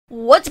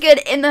What's good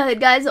in the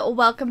hood, guys?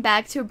 Welcome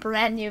back to a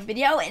brand new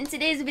video. In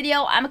today's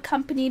video, I'm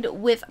accompanied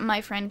with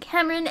my friend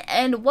Cxmeron,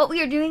 and what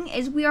we are doing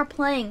is we are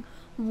playing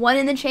One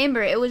in the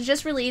Chamber. It was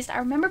just released. I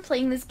remember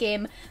playing this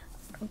game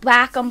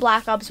back on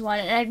Black Ops 1,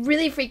 and I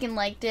really freaking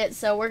liked it,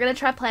 so we're going to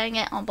try playing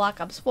it on Black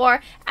Ops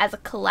 4 as a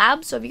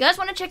collab. So if you guys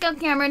want to check out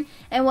Cxmeron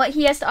and what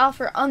he has to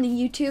offer on the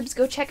YouTubes,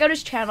 go check out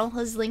his channel.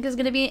 His link is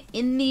going to be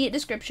in the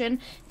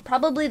description,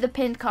 probably the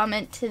pinned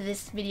comment to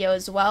this video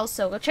as well,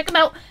 so go check him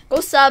out,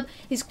 go sub.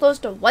 He's close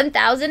to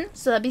 1,000,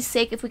 so that'd be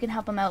sick if we can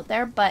help him out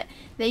there. But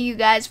thank you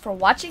guys for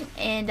watching,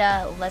 and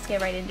let's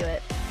get right into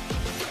it.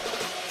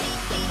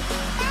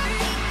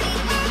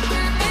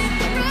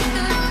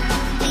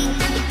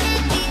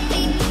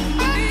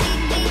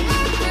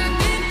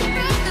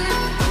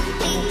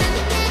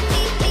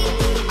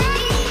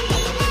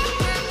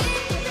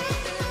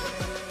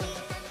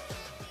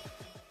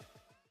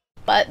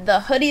 But the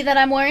hoodie that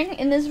I'm wearing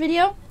in this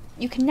video,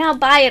 you can now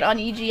buy it on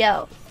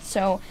EGL.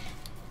 So,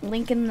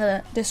 link in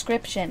the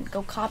description.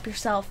 Go cop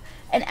yourself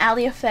an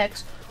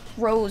AllieFx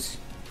rose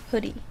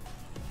hoodie.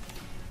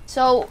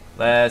 So,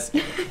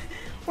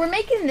 we're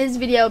making this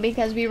video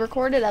because we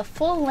recorded a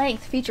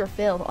full-length feature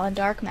film on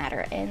Dark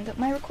Matter, and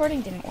my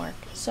recording didn't work.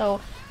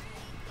 So,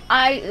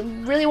 I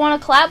really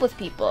want to collab with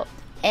people.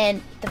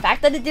 And the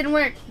fact that it didn't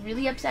work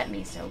really upset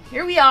me. So,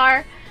 here we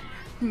are,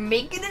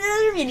 making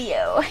another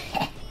video.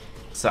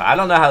 So I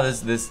don't know how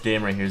this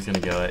game right here is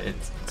gonna go.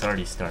 It's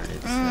already started,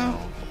 so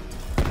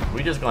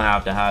we just gonna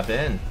have to hop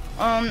in.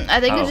 I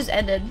think it just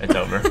ended. It's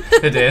over.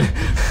 It did.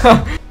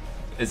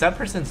 Is that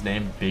person's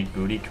name Big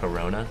Booty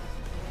Corona?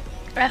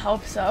 I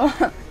hope so.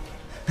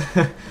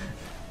 Dude,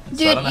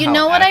 so you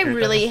know what I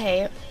really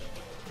hate?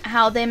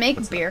 How they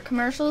make beer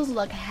commercials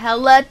look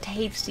hella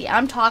tasty.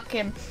 I'm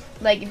talking,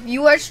 like, if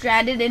you are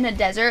stranded in a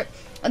desert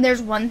and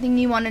there's one thing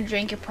you want to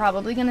drink, you're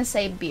probably gonna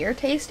say beer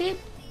tasty.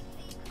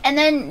 And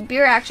then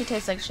beer actually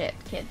tastes like shit.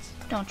 Kids,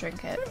 don't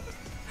drink it.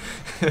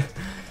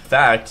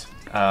 Fact,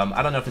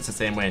 I don't know if it's the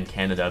same way in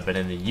Canada, but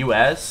in the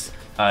US,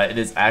 it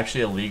is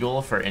actually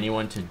illegal for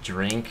anyone to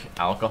drink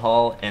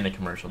alcohol in a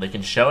commercial. They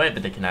can show it,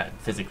 but they cannot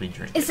physically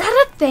drink it. Is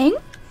that a thing?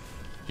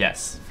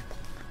 Yes.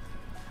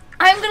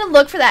 I'm gonna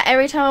look for that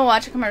every time I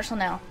watch a commercial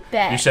now.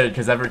 Bet. You should,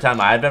 because every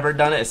time I've ever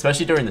done it,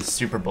 especially during the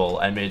Super Bowl,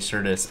 I made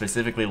sure to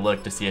specifically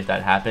look to see if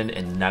that happened,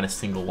 and not a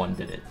single one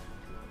did it.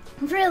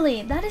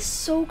 Really? That is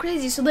so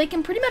crazy. So they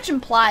can pretty much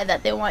imply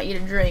that they want you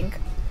to drink.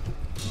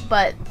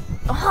 But,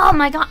 oh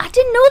my god, I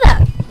didn't know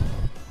that.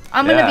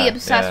 I'm going to be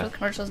obsessed with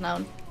commercials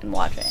now and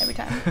watch it every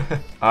time.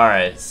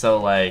 Alright,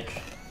 so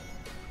like,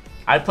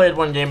 I played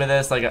one game of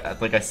this, like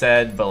I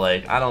said, but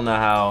like, I don't know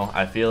how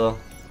I feel.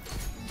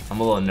 I'm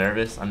a little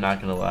nervous, I'm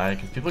not going to lie,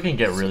 because people can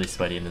get really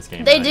sweaty in this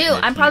game. They do.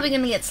 I'm probably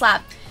going to get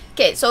slapped.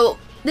 Okay, so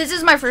this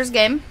is my first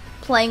game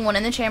playing One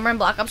in the Chamber in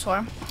Black Ops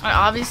 4. I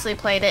obviously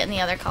played it in the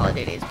other Call of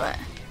Duties, but...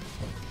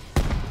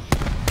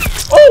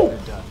 Oh!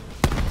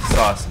 It's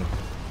awesome.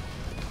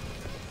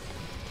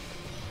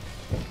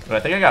 But I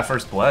think I got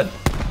first blood.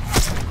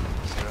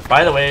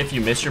 By the way, if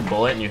you miss your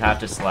bullet and you have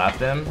to slap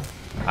them,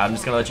 I'm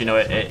just gonna let you know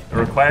it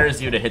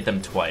requires you to hit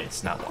them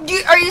twice, not once.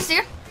 Are you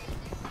serious?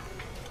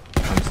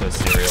 I'm so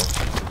serial.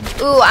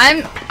 Ooh,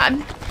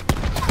 I'm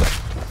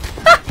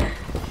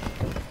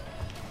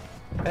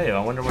Hey,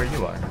 I wonder where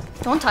you are.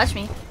 Don't touch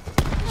me.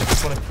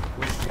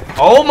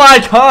 Oh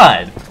my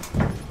god!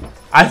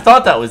 I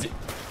thought that was...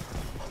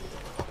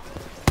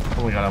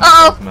 Oh my god,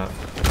 I'm so mad.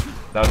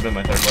 That would have been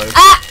my third life.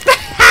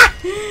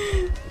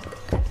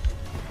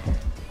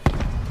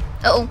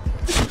 Uh-oh.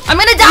 I'm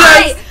gonna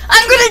die! Yes!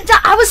 I'm gonna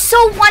die! I was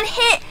so one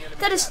hit!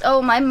 That is...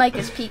 Oh, my mic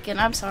is peaking.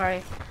 I'm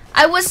sorry.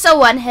 I was so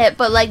one hit,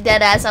 but like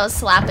dead ass, I was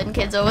slapping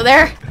kids over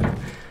there.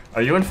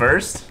 Are you in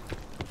first?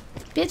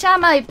 Bitch, I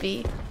might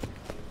be.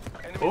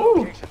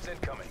 Ooh.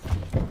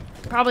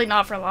 Probably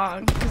not for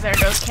long, because there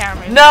goes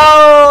Cxmeron.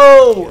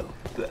 No!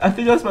 I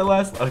think that's my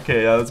last...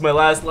 Okay, that's my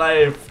last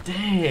life.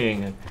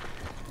 Dang.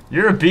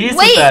 You're a beast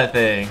with that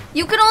thing.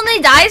 You can only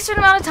die a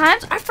certain amount of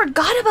times? I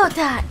forgot about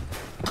that.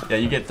 Yeah,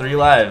 you get 3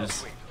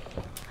 lives.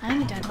 I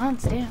only died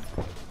once, damn.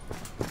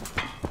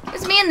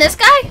 It's me and this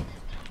guy?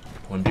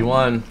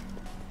 1v1.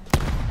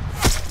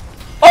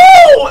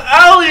 Oh!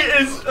 Allie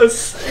is a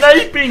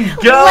sniping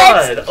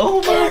god!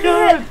 Oh my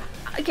god!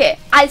 Okay,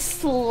 I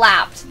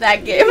slapped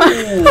that game.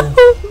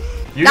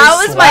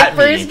 That was my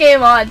first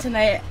game on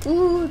tonight.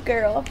 Ooh,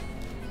 girl.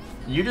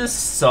 You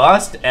just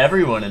sauced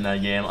everyone in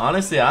that game.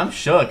 Honestly, I'm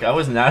shook. I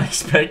was not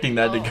expecting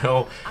that to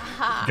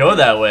go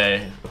that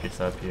way. It's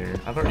up here.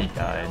 I've already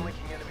died.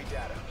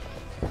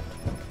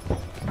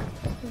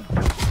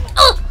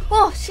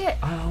 Oh shit.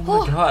 Oh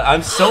my god.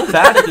 I'm so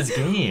bad at this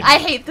game. I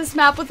hate this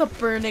map with a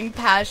burning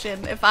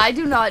passion. If I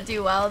do not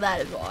do well, that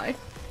is why.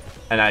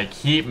 And I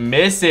keep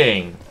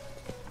missing.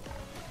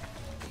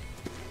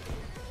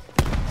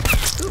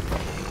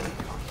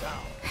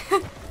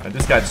 I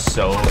just got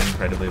so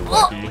incredibly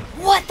lucky.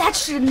 What? That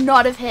should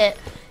not have hit.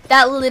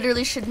 That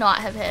literally should not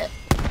have hit.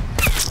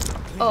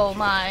 Oh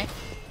my.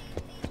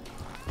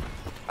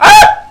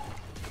 Ah!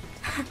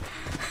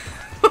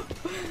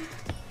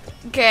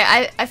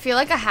 Okay, I feel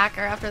like a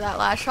hacker after that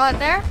last shot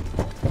there.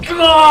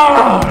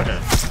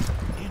 God!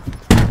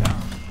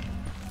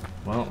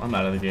 Well, I'm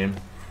out of the game.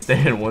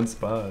 Stay in one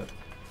spot.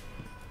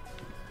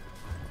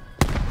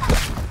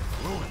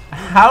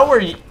 How are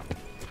you?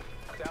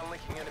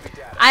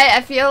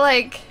 I feel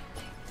like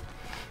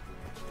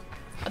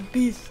a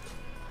beast.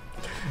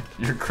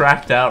 You're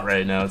cracked out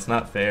right now. It's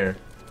not fair.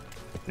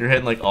 You're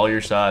hitting like all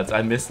your shots.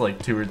 I missed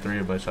like 2 or 3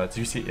 of my shots.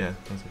 You see? Yeah.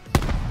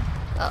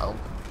 Uh-oh.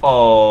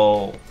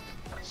 Oh.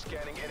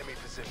 Scanning enemy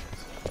positions.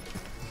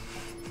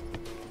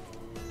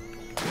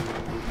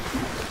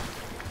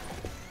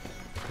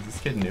 Is this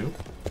kid new?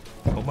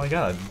 Oh my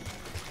god.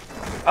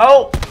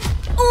 Oh!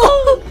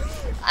 Ooh!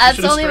 That's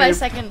Should've only my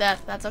sprayed. second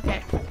death. That's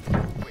okay.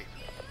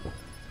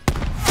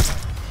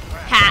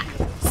 Hat,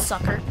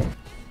 sucker.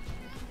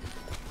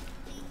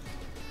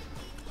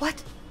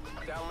 What?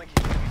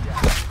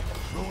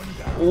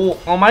 Oh,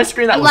 on my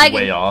screen that I'm was lagging.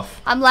 way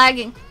off. I'm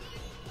lagging.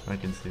 I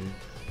can see.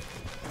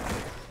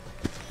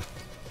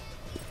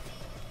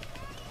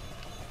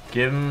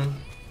 Give him.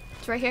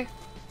 It's right here.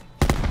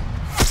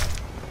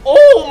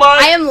 Oh my!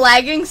 I am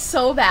lagging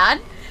so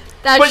bad.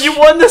 That But you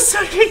won the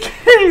second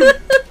game.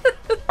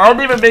 I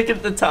don't even make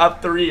it the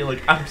top 3.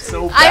 Like I'm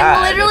so bad.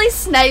 I'm literally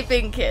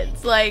sniping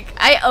kids. Like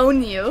I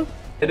own you.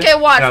 It is- Okay,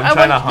 watch. Yeah, I'm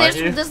trying to hunt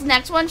this, you. this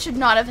next one should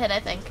not have hit. I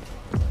think.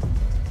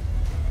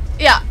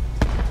 Yeah.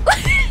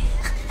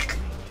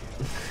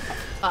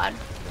 God,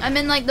 I'm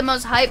in like the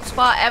most hype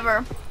spot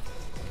ever.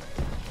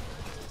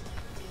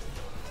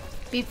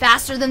 Be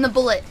faster than the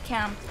bullet,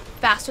 Cam.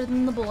 Faster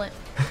than the bullet.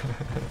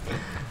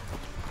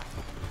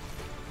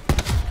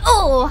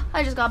 Oh,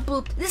 I just got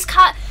booped.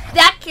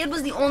 That kid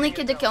was the only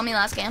kid to kill me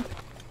last game.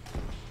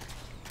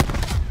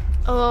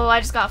 Oh,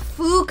 I just got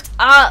fooked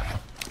up.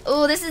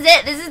 Oh, this is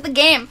it. This is the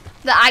game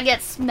that I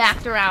get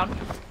smacked around.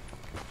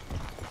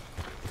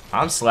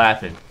 I'm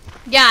slapping.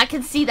 Yeah, I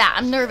can see that.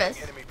 I'm nervous.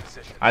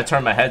 I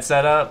turned my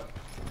headset up.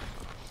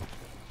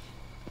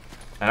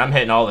 And I'm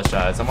hitting all the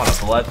shots. I'm on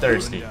a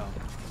bloodthirsty.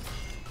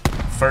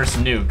 First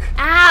nuke.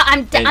 Ah,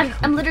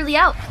 I'm literally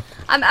out.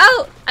 I'm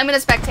out. I'm gonna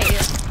spectate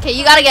you. Okay,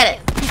 you gotta get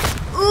it.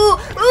 Ooh,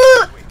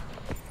 ooh,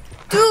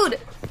 dude,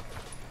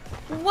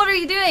 what are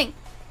you doing?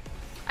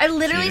 I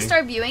literally Cheating.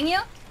 start viewing you,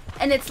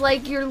 and it's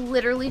like you're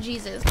literally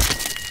Jesus.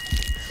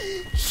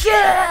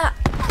 Yeah.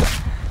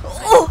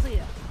 Ooh.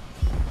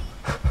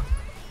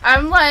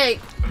 I'm like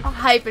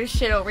hype as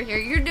shit over here.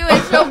 You're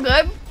doing so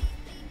good.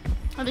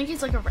 I think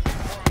he's like a.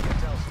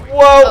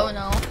 Whoa! Oh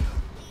no.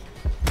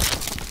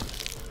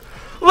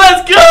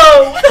 Let's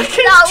go!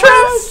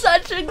 That was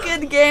such a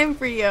good game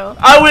for you.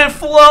 I went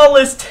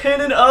flawless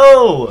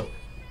 10-0.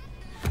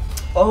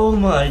 Oh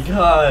my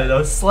god, I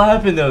was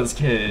slapping those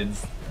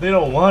kids. They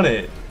don't want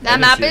it. That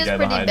map is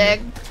pretty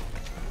big.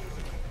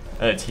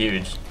 Oh, it's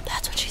huge.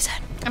 That's what she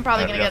said. I'm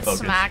probably gonna get focus.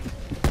 smacked.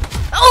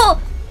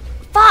 Oh!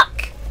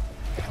 Fuck!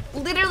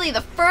 Literally,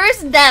 the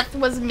first death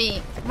was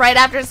me. Right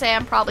after saying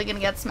I'm probably gonna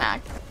get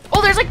smacked.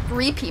 Oh, there's like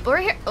 3 people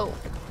right here. Oh.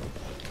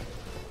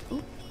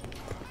 Ooh.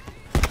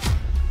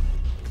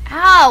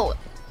 Ow!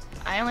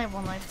 I only have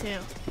 1 life too.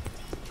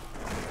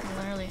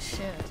 Literally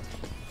shit.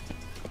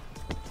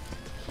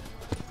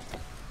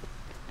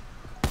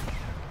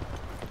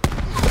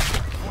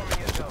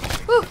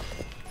 Woo!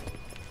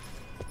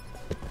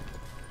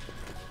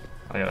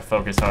 I gotta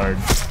focus hard.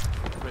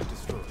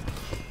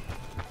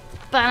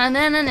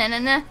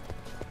 Ba-na-na-na-na-na.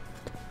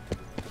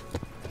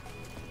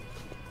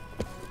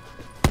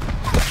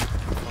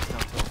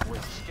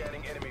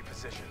 Scanning enemy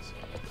positions.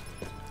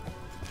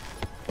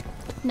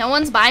 No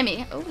one's by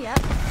me. Oh, yeah.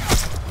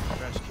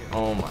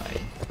 Oh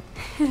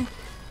my.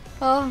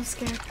 Oh, I'm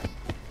scared.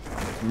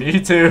 Me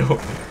too.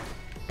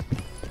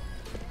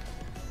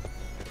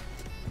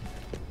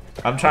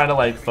 I'm trying to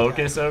like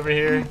focus over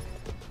here.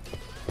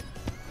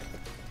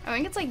 I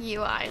think it's like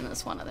UI and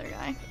this one other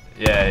guy.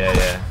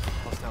 Yeah.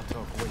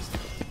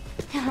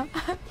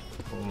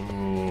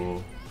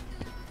 Ooh.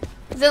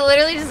 Is it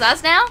literally just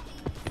us now?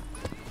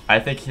 I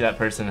think that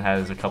person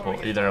has a couple,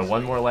 either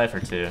 1 more life or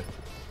 2.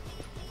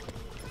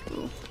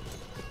 Ooh.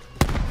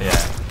 Yeah.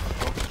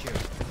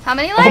 How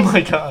many Oh lives?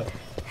 my god.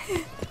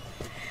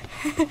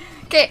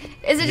 Okay,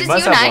 is it You just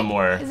must you and have I? one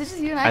more. Is it just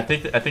you and I? I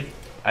think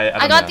I I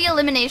don't got know. the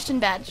elimination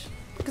badge.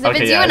 Because if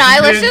Okay, it's yeah, you and I,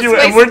 let's just and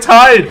waste. we're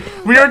tied.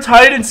 We are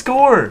tied in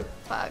score.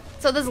 Fuck.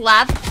 So this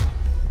last.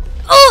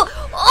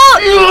 Oh!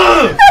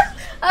 Oh!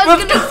 I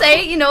was gonna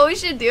say, you know what we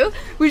should do?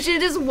 We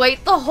should just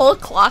wait the whole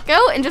clock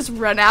out and just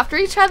run after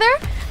each other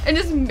and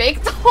just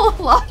make the whole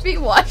lobby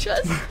watch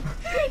us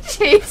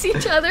chase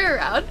each other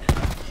around.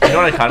 You know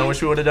what I kind of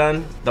wish we would have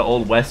done? The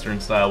old Western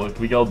style.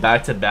 We go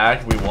back to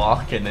back, we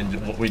walk, and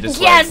then we just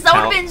Yes, like, that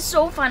would have count. been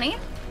so funny.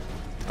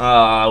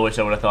 I wish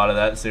I would have thought of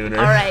that sooner.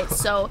 Alright,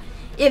 so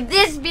if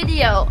this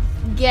video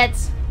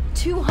gets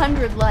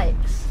 200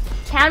 likes,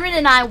 Cameron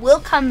and I will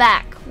come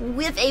back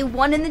with a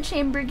 1 in the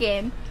chamber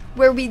game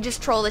where we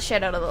just troll the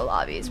shit out of the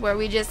lobbies, where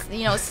we just,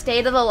 you know,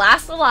 stay to the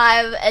last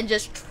alive and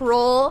just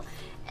troll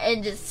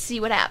and just see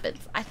what happens.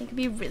 I think it'd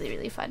be really,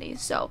 really funny.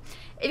 So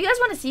if you guys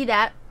want to see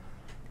that,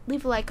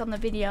 leave a like on the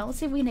video. Let's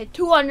see if we can hit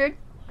 200.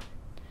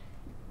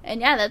 And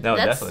yeah,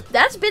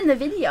 that's been the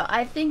video.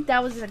 I think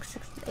that was like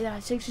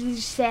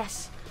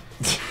success.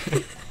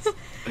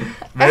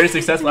 Very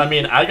successful. I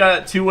mean, I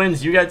got 2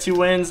 wins, you got 2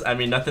 wins. I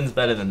mean, nothing's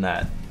better than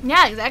that.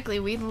 Yeah, exactly.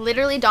 We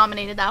literally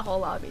dominated that whole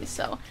lobby.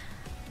 So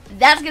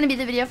that's going to be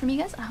the video from you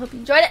guys. I hope you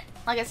enjoyed it.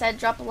 Like I said,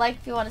 drop a like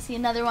if you want to see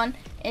another one.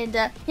 And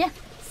yeah,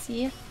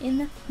 see you in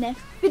the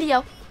next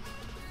video.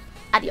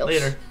 Adios.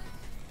 Later.